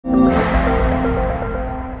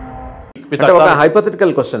ఒక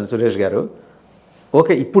hypothetical question Suresh గారు,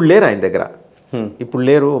 okay ఇప్పుడు లేరు ఆయన దగ్గర, ఇప్పుడు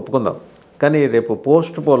లేరు ఒప్పుకుందాం, కానీ రేపు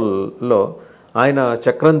పోస్ట్ పోల్లో ఆయన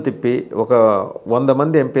చక్రం తిప్పి ఒక 100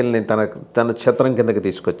 మంది ఎంపీలని తన ఛత్రం కిందకి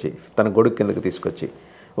తీసుకొచ్చి, తన గొడుగు కిందకి తీసుకొచ్చి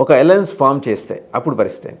ఒక అలయన్స్ ఫామ్ చేస్తే అప్పుడు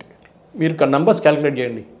పరిస్థితి ఏంటి? మీరు నంబర్స్ క్యాలిక్యులేట్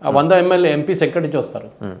చేయండి. ఆ 100 ఎంపీస్ ఎక్కడి నుంచి వస్తారు?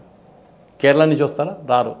 కేరళ నుంచి వస్తారా?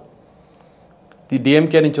 రారు.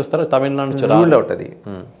 డిఎంకే నుంచి వస్తారా? తమిళనాడు నుంచి రారు. అవుతుంది.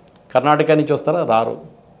 కర్ణాటక నుంచి వస్తారా? రారు.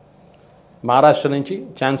 మహారాష్ట్ర నుంచి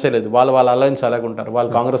ఛాన్సే లేదు. వాళ్ళ అలయన్స్ అలాగే ఉంటారు,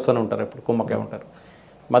 వాళ్ళు కాంగ్రెస్తోనే ఉంటారు, ఎప్పుడు కుమ్మకే ఉంటారు.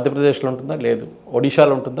 మధ్యప్రదేశ్లో ఉంటుందా? లేదు.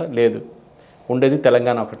 ఒడిశాలో ఉంటుందా? లేదు. ఉండేది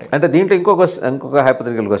తెలంగాణ ఒకటే. అంటే దీంట్లో ఇంకొక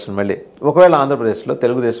హైపోథెటికల్ క్వశ్చన్ మళ్ళీ, ఒకవేళ ఆంధ్రప్రదేశ్లో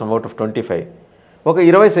తెలుగుదేశం అవుట్ ఆఫ్ 25 ఒక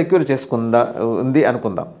 20 సెక్యూర్ ఉంది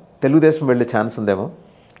అనుకుందాం, తెలుగుదేశం వెళ్ళే ఛాన్స్ ఉందేమో?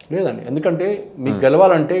 లేదండి. ఎందుకంటే మీకు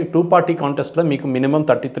గెలవాలంటే 2 పార్టీ కాంటెస్ట్లో మీకు మినిమం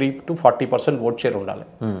 33 to 40% ఓట్ షేర్ ఉండాలి.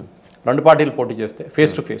 2 పార్టీలు పోటీ చేస్తే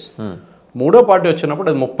ఫేస్ టు ఫేస్. 3వ పార్టీ వచ్చినప్పుడు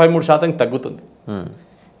అది 33% తగ్గుతుంది.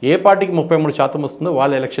 ఏ పార్టీకి 33% వస్తుందో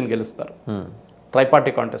వాళ్ళు ఎలక్షన్ గెలుస్తారు.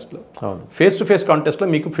 ట్రైపార్టీ కాంటెస్ట్లో. ఫేస్ టు ఫేస్ కాంటెస్ట్లో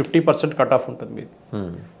మీకు 50% కట్ ఆఫ్ ఉంటుంది. మీది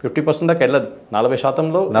 50% దాకా వెళ్ళదు.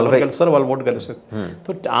 40%లో 40 గెలుస్తారు, వాళ్ళు ఓటు గెలుస్తారు.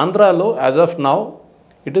 సో ఆంధ్రాలో as of now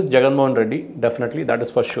it is Jaganmohan Reddy, definitely, that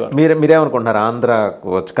is for sure. మీరేమనుకుంటున్నారు? ఆంధ్ర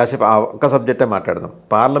కాసేపు ఒక సబ్జెక్టే మాట్లాడదాం.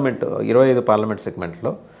 పార్లమెంట్ 25 పార్లమెంట్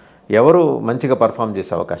సెగ్మెంట్లో ఎవరు మంచిగా పర్ఫామ్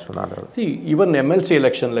చేసే అవకాశం ఉంది ఆంధ్రలో? ఈవెన్ ఎమ్మెల్సీ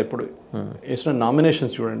ఎలక్షన్లో ఇప్పుడు వేసిన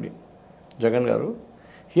నామినేషన్స్ చూడండి, జగన్ గారు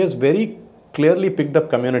he has very clearly picked up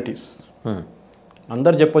communities.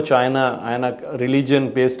 అందరు చెప్పొచ్చు ఆయన రిలీజియన్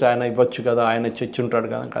బేస్డ్ ఆయన ఇవ్వచ్చు కదా, ఆయన ఉంటాడు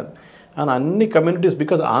కదా, కాదు. ఆయన అన్ని కమ్యూనిటీస్,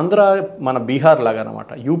 బికాజ్ ఆంధ్ర మన బీహార్ లాగా అనమాట,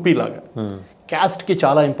 యూపీ లాగా క్యాస్ట్కి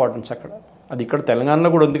చాలా ఇంపార్టెన్స్ అక్కడ. అది ఇక్కడ తెలంగాణలో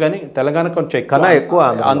కూడా ఉంది, కానీ తెలంగాణ కొంచెం ఎక్కువ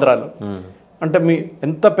ఆంధ్రాలో. అంటే మీ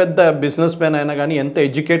ఎంత పెద్ద బిజినెస్ మ్యాన్ అయినా కానీ, ఎంత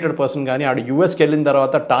ఎడ్యుకేటెడ్ పర్సన్ కానీ, ఆడు యూఎస్కి వెళ్ళిన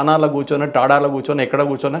తర్వాత టాడాలో కూర్చొని ఎక్కడ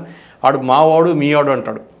కూర్చొని ఆడు మావాడు మీవాడు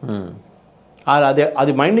అంటాడు.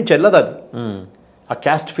 అది మైండ్ నుంచి వెళ్ళదు అది, ఆ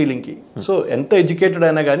క్యాస్ట్ ఫీలింగ్కి. సో ఎంత ఎడ్యుకేటెడ్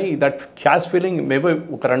అయినా కానీ దట్ క్యాస్ట్ ఫీలింగ్ మేబీ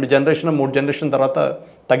ఒక 2 జనరేషన్ 3 జనరేషన్ తర్వాత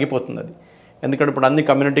తగ్గిపోతుంది అది. ఎందుకంటే ఇప్పుడు అన్ని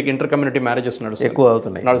కమ్యూనిటీకి ఇంటర్ కమ్యూనిటీ మ్యారేజెస్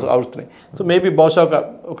అవుతున్నాయి. సో మేబీ బహుశా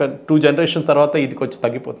ఒక 2 జనరేషన్ తర్వాత ఇది కొంచెం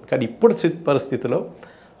తగ్గిపోతుంది. కానీ ఇప్పుడు పరిస్థితిలో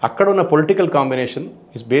అక్కడ ఉన్న political combination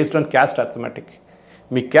is based on caste arithmetic.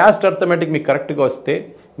 Me caste arithmetic మీకు కరెక్ట్గా వస్తే,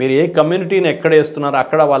 మీరు ఏ కమ్యూనిటీని ఎక్కడ వేస్తున్నారో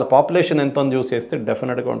అక్కడ వాళ్ళ పాపులేషన్ ఎంత చూసి వేస్తే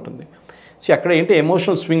డెఫినెట్గా ఉంటుంది. సో అక్కడ ఏంటి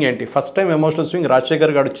ఎమోషనల్ స్వింగ్ ఏంటి? First time emotional swing Rajasekhara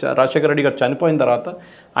Reddy గారు చనిపోయిన తర్వాత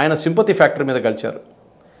ఆయన సింపతి ఫ్యాక్టర్ మీద గెలిచారు.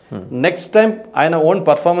 నెక్స్ట్ టైం ఆయన ఓన్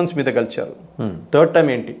పర్ఫార్మెన్స్ మీద గెలిచారు. థర్డ్ టైం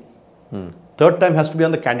ఏంటి? Third time has to be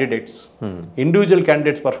on the candidates, individual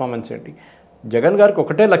candidates performance ఏంటి? జగన్ గారికి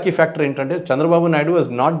ఒకటే లక్కీ ఫ్యాక్టర్ ఏంటంటే Chandrababu Naidu Hess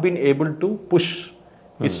not been able to push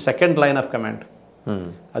his second line of command.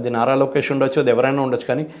 అది నారా లోకేష్ ఉండొచ్చు, అది ఎవరైనా ఉండొచ్చు,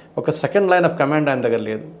 కానీ ఒక సెకండ్ లైన్ ఆఫ్ కమాండ్ ఆయన దగ్గర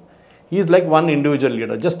లేదు. Is like one individual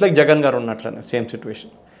leader, just like Jagan గారు ఉన్నట్లనే సేమ్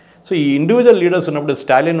సిచ్యువేషన్. సో ఈ ఇండివిజువల్ లీడర్స్ ఉన్నప్పుడు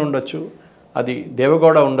స్టాలిన్ ఉండొచ్చు, అది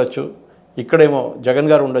దేవగౌడ ఉండొచ్చు, ఇక్కడేమో జగన్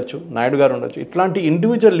గారు ఉండొచ్చు, నాయుడు గారు ఉండొచ్చు. ఇట్లాంటి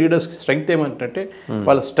ఇండివిజువల్ లీడర్స్కి స్ట్రెంగ్త్ ఏమంటే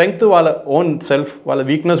వాళ్ళ స్ట్రెంగ్త్ వాళ్ళ ఓన్ సెల్ఫ్, వాళ్ళ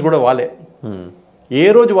వీక్నెస్ కూడా వాళ్ళే. ఏ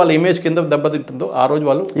రోజు వాళ్ళ ఇమేజ్ కింద దెబ్బతింటుందో ఆ రోజు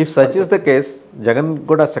వాళ్ళు. If such is the case, Jagan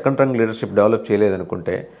కూడా సెకండ్ రంగ్ లీడర్షిప్ డెవలప్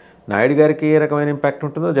చేయలేదనుకుంటే నాయుడు గారికి ఏ రకమైన ఇంపాక్ట్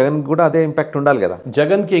ఉంటుందో జగన్ కూడా అదే ఇంపాక్ట్ ఉండాలి కదా.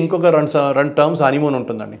 జగన్కి ఇంకొక 2 టర్మ్స్ హనీమూన్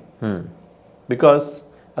ఉంటుందండి. బికాస్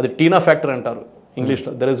అది టీనా ఫ్యాక్టర్ అంటారు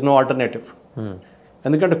ఇంగ్లీష్లో. There is no alternative.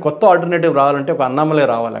 ఎందుకంటే కొత్త ఆల్టర్నేటివ్ రావాలంటే ఒక అన్నామలే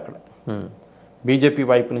రావాలి అక్కడ. బీజేపీ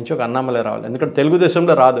వైపు నుంచి ఒక అన్నామలే రావాలి. ఎందుకంటే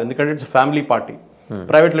తెలుగుదేశంలో రాదు, ఎందుకంటే it's family party,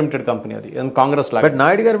 private limited company. అది కాంగ్రెస్ లాగా. బట్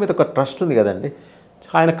నాయుడు గారి మీద ఒక ట్రస్ట్ ఉంది కదండి.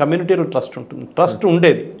 ఆయన కమ్యూనిటీలో ట్రస్ట్ ఉంటుంది, ట్రస్ట్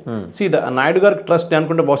ఉండేది. నాయుడు గారికి ట్రస్ట్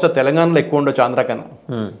అనుకుంటే బహుశా తెలంగాణలో ఎక్కువ ఉండొచ్చు ఆంధ్ర కన్నా.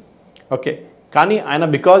 ఓకే, కానీ ఆయన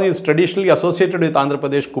because is traditionally associated with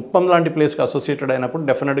Andhra Pradesh, Kuppam లాంటి ప్లేస్కి అసోసియేటెడ్ అయినప్పుడు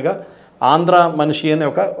డెఫినెట్గా ఆంధ్ర మనిషి అనే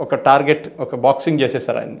ఒక టార్గెట్, ఒక బాక్సింగ్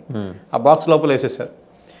చేసేసారు ఆయన్ని, ఆ బాక్స్ లోపల వేసేసారు.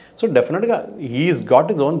 సో డెఫినెట్గా he's got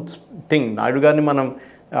his own thing. Naidu గారిని మనం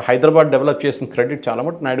హైదరాబాద్ డెవలప్ చేసిన క్రెడిట్ చాలా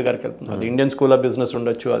మటు నాయుడు గారికి వెళ్తుంది. అది ఇండియన్ స్కూల్ ఆఫ్ బిజినెస్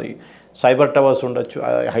ఉండొచ్చు, అది సైబర్ టవర్స్ ఉండొచ్చు,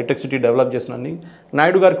 హైటెక్ సిటీ డెవలప్ చేసిన అన్ని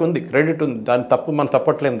నాయుడు గారికి ఉంది, క్రెడిట్ ఉంది. దాని మనం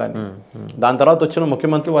తప్పట్లేము దాన్ని. దాని తర్వాత వచ్చిన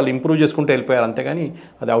ముఖ్యమంత్రి వాళ్ళు ఇంప్రూవ్ చేసుకుంటూ వెళ్ళిపోయారు, అంతేగాని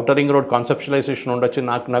అది ఔటర్ రింగ్ రోడ్ కాన్సెప్చువలైజేషన్ ఉండొచ్చు.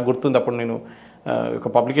 నాకు గుర్తుంది, అప్పుడు నేను ఒక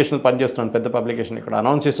పబ్లికేషన్ పనిచేస్తున్నాను, పెద్ద పబ్లికేషన్. ఇక్కడ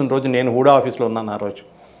అనౌన్స్ చేసిన రోజు నేను హూడా ఆఫీస్లో ఉన్నాను ఆ రోజు.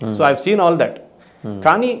 So I seen all that.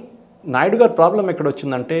 కానీ నాయుడు గారి ప్రాబ్లం ఎక్కడ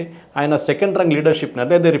వచ్చిందంటే ఆయన సెకండ్ రంగ్ లీడర్షిప్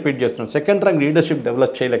అదే రిపీట్ చేస్తున్నాను, సెకండ్ రంగ్ లీడర్షిప్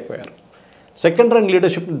డెవలప్ చేయలేకపోయారు. సెకండ్ రంగ్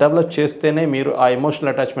లీడర్షిప్ డెవలప్ చేస్తేనే మీరు ఆ ఎమోషనల్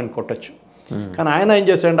అటాచ్మెంట్ కొట్టచ్చు. కానీ ఆయన ఏం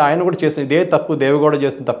చేశారంటే ఆయన కూడా చేసిన ఇదే తప్పు, దేవగౌడ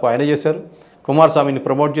చేసిన తప్పు ఆయన చేశారు. కుమారస్వామిని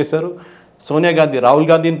ప్రమోట్ చేశారు, సోనియా గాంధీ రాహుల్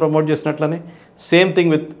గాంధీని ప్రమోట్ చేసినట్లనే. సేమ్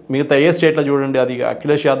థింగ్ విత్ మిగతా ఏ స్టేట్లో చూడండి, అది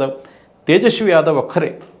అఖిలేష్ యాదవ్, తేజస్వి యాదవ్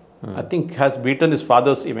ఒక్కరే I think has beaten his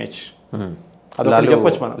father's image. అదొకటి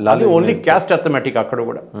చెప్పొచ్చు మనం. అది ఓన్లీ క్యాస్ట్ అర్థమెటిక్ అక్కడ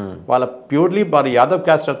కూడా వాళ్ళ ప్యూర్లీ వాళ్ళ యాదవ్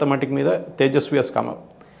క్యాస్ట్ అర్థమెటిక్ మీద తేజస్వి హస్ కమ్ అప్.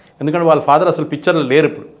 ఎందుకంటే వాళ్ళ ఫాదర్ అసలు పిక్చర్లు లేరు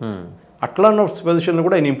ఇప్పుడు. అట్లా ఉన్న పొజిషన్లో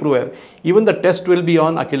కూడా ఆయన ఇంప్రూవ్ అయ్యారు. Even the test will be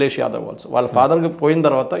on Akhilesh Yadav also. వాళ్ళ ఫాదర్కి పోయిన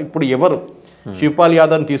తర్వాత ఇప్పుడు ఎవరు శివపాల్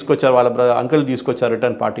యాదవ్ని తీసుకొచ్చారు, వాళ్ళ అంకుల్ తీసుకొచ్చారు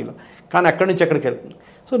రిటర్న్ పార్టీలో, కానీ అక్కడి నుంచి ఎక్కడికి వెళ్తుంది.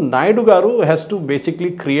 సో నాయుడు గారు has to basically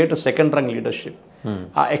create a second Rang leadership.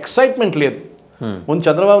 ఆ ఎక్సైట్మెంట్ లేదు. ముందు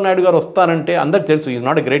చంద్రబాబు నాయుడు గారు వస్తారంటే అందరికి తెలుసు is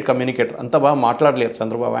not a great communicator, అంత బాగా మాట్లాడలేరు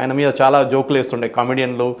చంద్రబాబు. ఆయన మీద చాలా జోకులు వేస్తుండే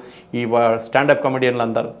కామెడియన్లు, ఈ స్టాండప్ కామెడియన్లు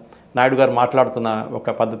అందరూ. నాయుడు గారు మాట్లాడుతున్న ఒక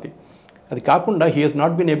పద్ధతి అది కాకుండా he Hess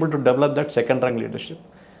not been able to develop that second Rang leadership.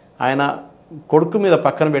 ఆయన కొడుకు మీద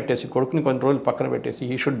పక్కన పెట్టేసి, కొడుకుని కొన్ని రోజులు పక్కన పెట్టేసి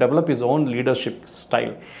he should develop his own leadership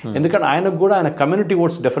style. ఎందుకంటే ఆయనకు కూడా ఆయన కమ్యూనిటీ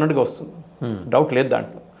ఓట్స్ డెఫినెట్గా వస్తుంది, డౌట్ లేదు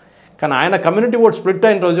దాంట్లో. కానీ ఆయన కమ్యూనిటీ ఓట్ స్ప్లిట్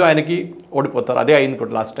అయిన రోజు ఆయనకి ఓడిపోతారు. అదే అయింది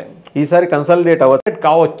కూడా లాస్ట్ టైం. ఈసారి కన్సాలిడేట్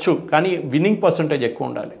కావచ్చు, కానీ విన్నింగ్ పర్సంటేజ్ ఎక్కువ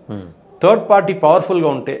ఉండాలి. థర్డ్ పార్టీ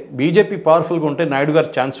పవర్ఫుల్గా ఉంటే, బీజేపీ పవర్ఫుల్గా ఉంటే నాయుడు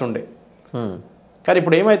గారు ఛాన్స్ ఉండే. కానీ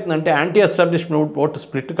ఇప్పుడు ఏమవుతుందంటే యాంటీ ఎస్టాబ్లిష్మెంట్ ఓటు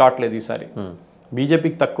స్ప్లిట్ కావట్లేదు ఈసారి.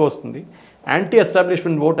 బీజేపీకి తక్కువ వస్తుంది. యాంటీ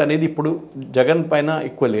ఎస్టాబ్లిష్మెంట్ ఓట్ అనేది ఇప్పుడు జగన్ పైన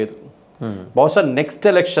ఎక్కువ లేదు. బహుశా నెక్స్ట్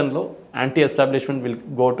ఎలక్షన్లో anti establishment will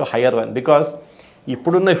go to higher one. Because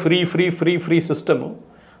ఇప్పుడున్న ఫ్రీ సిస్టము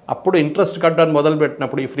అప్పుడు ఇంట్రెస్ట్ కట్టడానికి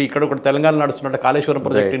మొదలుపెట్టినప్పుడు, ఈ ఫ్రీ ఇక్కడ ఒకటి తెలంగాణ నడుస్తున్నట్టు కాళేశ్వరం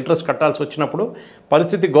ప్రాజెక్ట్ ఇంట్రెస్ట్ కట్టాల్సి వచ్చినప్పుడు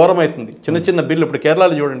పరిస్థితి ఘోరం అవుతుంది. చిన్న బిల్లు ఇప్పుడు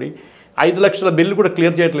కేరళలో చూడండి, 5 లక్షల బిల్లు కూడా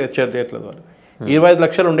క్లియర్ చేయట్లేదు వాళ్ళు. 25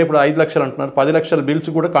 లక్షలు ఉండే ఇప్పుడు 5 లక్షలు అంటున్నారు. 10 లక్షల బిల్స్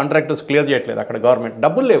కూడా కాంట్రాక్టర్స్ క్లియర్ చేయట్లేదు అక్కడ గవర్నమెంట్.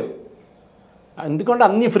 డబ్బులు లేవు, ఎందుకంటే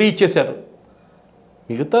అన్నీ ఫ్రీ ఇచ్చేశారు.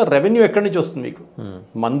 మిగతా రెవెన్యూ ఎక్కడి నుంచి వస్తుంది మీకు?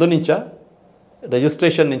 మందు నుంచా,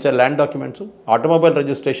 రిజిస్ట్రేషన్ నుంచా, ల్యాండ్ డాక్యుమెంట్స్, ఆటోమొబైల్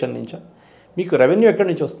రిజిస్ట్రేషన్ నుంచా? మీకు రెవెన్యూ ఎక్కడి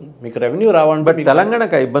నుంచి వస్తుంది? మీకు రెవెన్యూ రావండి. బట్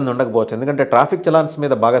తెలంగాణకు ఇబ్బంది ఉండకపోవచ్చు, ఎందుకంటే ట్రాఫిక్ చలాన్స్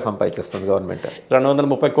మీద బాగా సంపాదించేస్తుంది గవర్నమెంట్.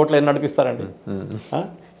 230 కోట్లు ఏం నడిపిస్తారండి?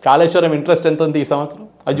 కాళేశ్వరం ఇంట్రెస్ట్ ఎంత ఉంది ఈ సంవత్సరం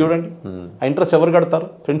అది చూడండి. ఆ ఇంట్రెస్ట్ ఎవరు కడతారు?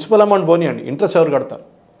 ప్రిన్సిపల్ అమౌంట్ పోనీయండి, ఇంట్రెస్ట్ ఎవరు కడతారు?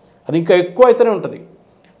 అది ఇంకా ఎక్కువ అయితేనే ఉంటుంది.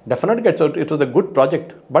 డెఫినెట్గా it was a good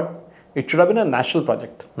project, but it should have been a national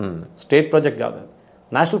project, state project కాదు అది.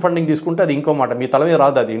 నేషనల్ ఫండింగ్ తీసుకుంటే అది ఇంకో మాట, మీ తల మీద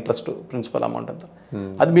రాదు అది ఇంట్రెస్ట్ ప్రిన్సిపల్ అమౌంట్ అంతా.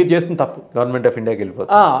 అది మీరు చేసిన తప్పు. గవర్నమెంట్ ఆఫ్ ఇండియాకి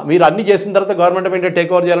వెళ్ళిపోతుంది. మీరు అన్ని చేసిన తర్వాత government of India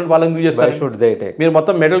take over చేయాలంటే వాళ్ళని ఎందుకు చేస్తారు? మీరు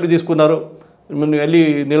మొత్తం మెడల్ తీసుకున్నారు, వెళ్ళి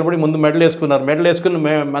నిలబడి ముందు మెడల్ వేసుకున్నారు, మెడల్ వేసుకుని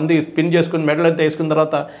మంది పిన్ చేసుకుని మెడల్ అంతా వేసుకున్న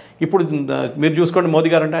తర్వాత ఇప్పుడు మీరు చూసుకోండి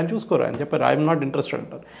మోదీ గారు అంటే ఆయన చూసుకోరు, ఆయన చెప్పారు ఐఎమ్ నాట్ ఇంట్రెస్టెడ్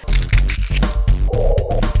అంటారు.